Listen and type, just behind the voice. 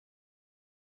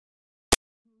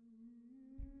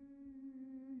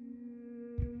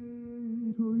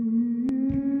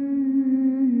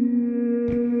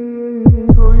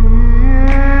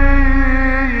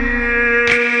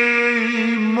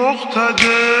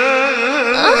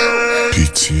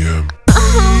PTM.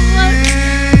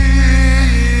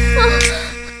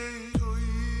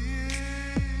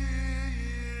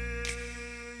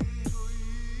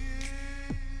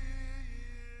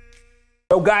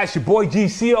 Yo guys, your boy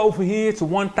GC over here. It's a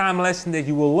one-time lesson that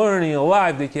you will learn in your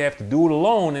life that you have to do it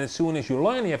alone, and as soon as you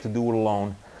learn you have to do it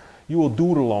alone, you will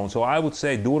do it alone. So I would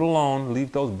say do it alone,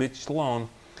 leave those bitches alone.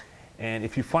 And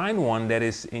if you find one that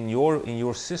is in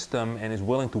your system and is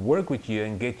willing to work with you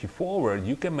and get you forward,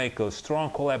 you can make a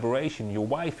strong collaboration. Your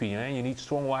wifey, man, you need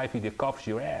strong wifey that covers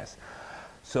your ass.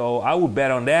 So I would bet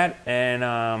on that,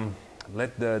 and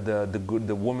let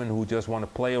the woman who just want to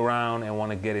play around and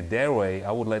want to get it their way,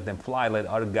 I would let them fly, let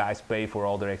other guys pay for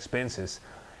all their expenses,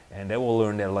 and they will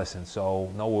learn their lesson.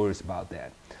 So no worries about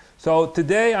that. So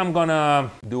today I'm gonna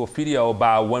do a video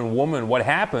about what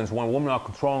happens when women are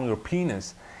controlling your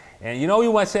penis. And you know,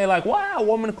 you might say like, wow,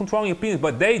 women controlling your penis,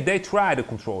 but they try to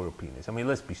control your penis. I mean,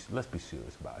 let's be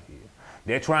serious about it here.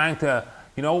 They're trying to,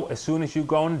 you know, as soon as you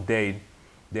go on a date,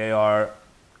 they are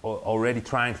already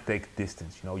trying to take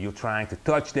distance. You know, you're trying to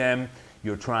touch them,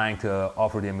 you're trying to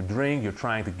offer them a drink, you're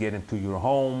trying to get into your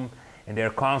home, and they're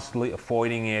constantly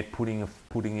avoiding it, putting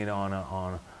it on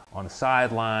a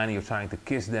sideline. You're trying to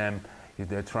kiss them,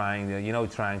 they're trying to, you know,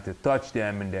 trying to touch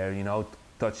them, and they're, you know,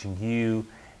 touching you,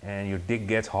 and your dick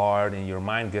gets hard and your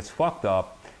mind gets fucked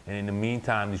up. And in the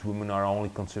meantime, these women are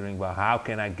only considering, well, how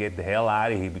can I get the hell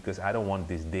out of here, because I don't want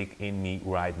this dick in me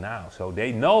right now. So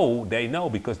they know,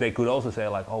 because they could also say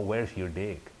like, oh, where's your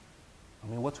dick? I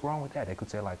mean, what's wrong with that? They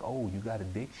could say like, oh, you got a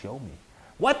dick, show me.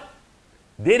 What?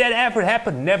 Did that ever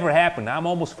happen? Never happened. I'm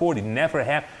almost 40, never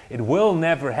happened. It will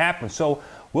never happen. So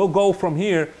we'll go from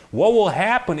here. What will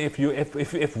happen if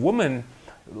women,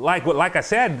 like I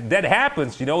said, that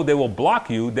happens, you know, they will block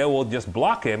you, they will just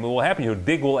block him, it will happen, your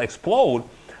dick will explode.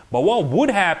 But what would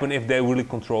happen if they really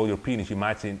control your penis? You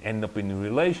might end up in a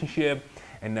relationship,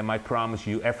 and they might promise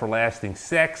you everlasting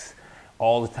sex,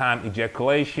 all the time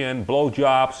ejaculation,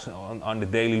 blowjobs on the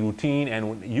daily routine,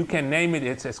 and you can name it,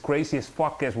 it's as crazy as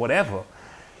fuck as whatever.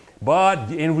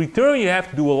 But in return, you have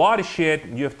to do a lot of shit.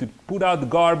 You have to put out the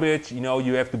garbage, you know,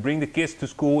 you have to bring the kids to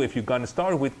school. If you're gonna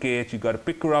start with kids, you gotta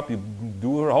pick her up, you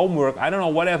do her homework, I don't know,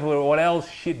 what else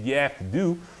shit you have to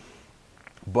do.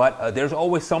 But there's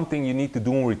always something you need to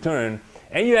do in return,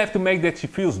 and you have to make that she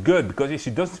feels good, because if she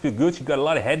doesn't feel good, she got a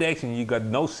lot of headaches and you got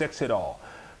no sex at all.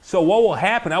 So what will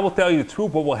happen, I will tell you the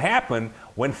truth, what will happen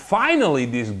when finally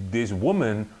this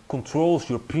woman controls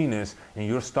your penis and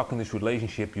you're stuck in this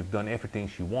relationship, you've done everything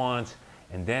she wants,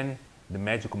 and then the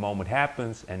magical moment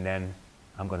happens, and then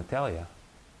I'm gonna tell you,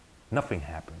 nothing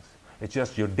happens. It's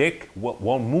just your dick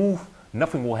won't move.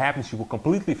 Nothing will happen. She will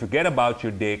completely forget about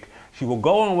your dick. She will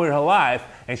go on with her life,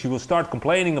 and she will start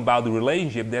complaining about the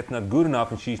relationship that's not good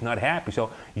enough and she's not happy. So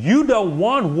you don't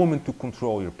want women to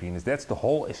control your penis. That's the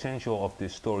whole essential of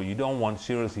this story. You don't want,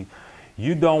 seriously,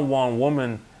 you don't want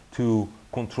women to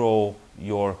control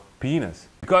your penis.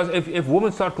 Because if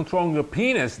women start controlling your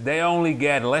penis, they only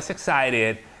get less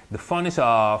excited, the fun is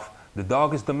off, the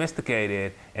dog is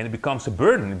domesticated, and it becomes a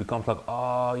burden. It becomes like,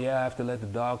 oh yeah, I have to let the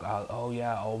dog out. Oh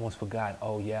yeah, I almost forgot.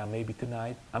 Oh yeah, maybe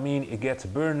tonight. I mean, it gets a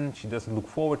burden. She doesn't look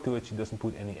forward to it. She doesn't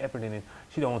put any effort in it.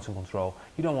 She don't want some control.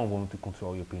 You don't want women to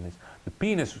control your penis. The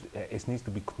penis needs to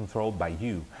be controlled by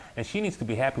you, and she needs to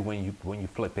be happy when you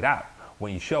flip it out,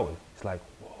 when you show it. It's like,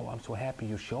 oh, I'm so happy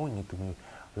you're showing it to me.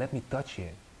 Let me touch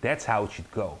it. That's how it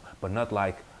should go, but not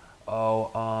like,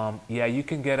 oh, yeah, you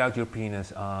can get out your penis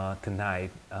tonight.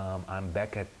 I'm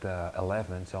back at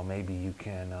 11, so maybe you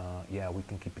can, yeah, we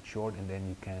can keep it short, and then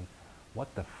you can,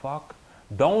 what the fuck?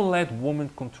 Don't let women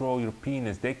control your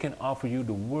penis. They can offer you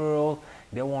the world.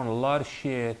 They want a lot of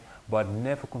shit, but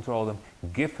never control them.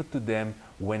 Give it to them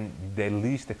when they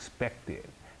least expect it.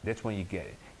 That's when you get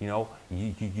it. You know,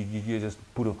 you just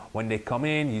put them, when they come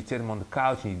in, you sit them on the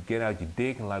couch, and you get out your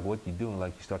dick, and like, what you doing?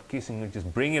 Like, you start kissing her,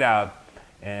 just bring it out,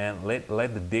 and let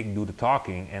the dick do the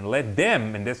talking, and let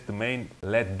them, and that's the main,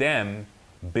 let them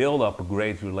build up a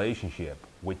great relationship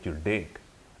with your dick.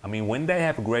 I mean, when they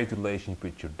have a great relationship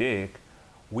with your dick,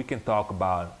 we can talk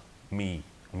about me.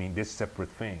 I mean, these separate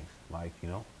things, like, you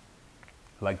know,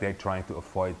 like they're trying to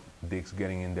avoid dicks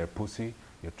getting in their pussy.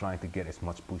 You're trying to get as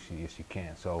much pussy as you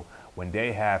can. So when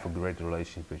they have a great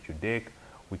relationship with your dick,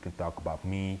 we can talk about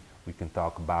me. We can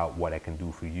talk about what I can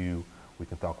do for you. We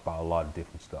can talk about a lot of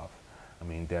different stuff. I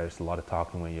mean, there's a lot of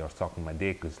talking when you're talking my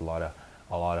dick. There's a lot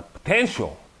of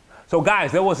potential. So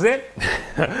guys, that was it.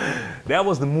 That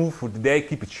was the move for today.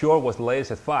 Keep it short was the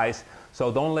latest advice.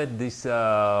 So don't let these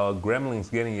gremlins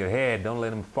get in your head. Don't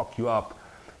let them fuck you up.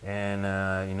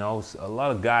 And you know, a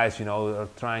lot of guys, you know, are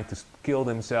trying to kill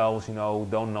themselves, you know,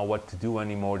 don't know what to do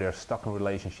anymore. They're stuck in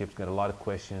relationships, got a lot of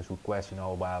questions, requests, you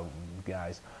know, about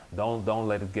guys. Don't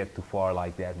let it get too far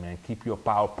like that, man. Keep your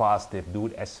power positive, do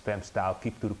it SFM style,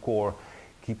 keep to the core,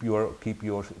 keep your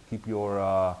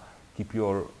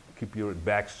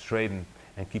back straightened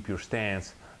and keep your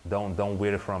stance. Don't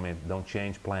wear from it, don't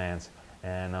change plans,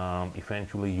 and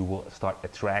eventually you will start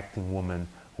attracting women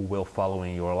who will follow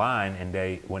in your line, and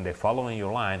when they follow in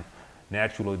your line,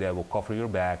 naturally they will cover your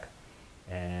back,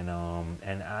 and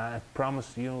I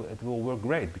promise you it will work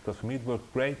great, because for me it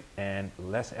worked great, and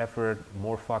less effort,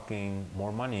 more fucking,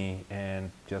 more money, and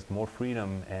just more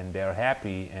freedom, and they're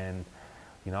happy, and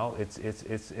you know, it's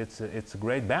a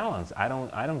great balance. I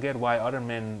don't get why other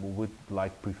men would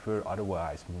like prefer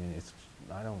otherwise. I mean, it's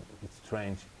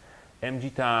strange.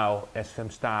 MG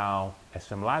style,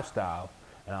 SM lifestyle,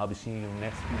 and I'll be seeing you in the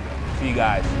next video. See you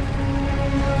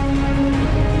guys.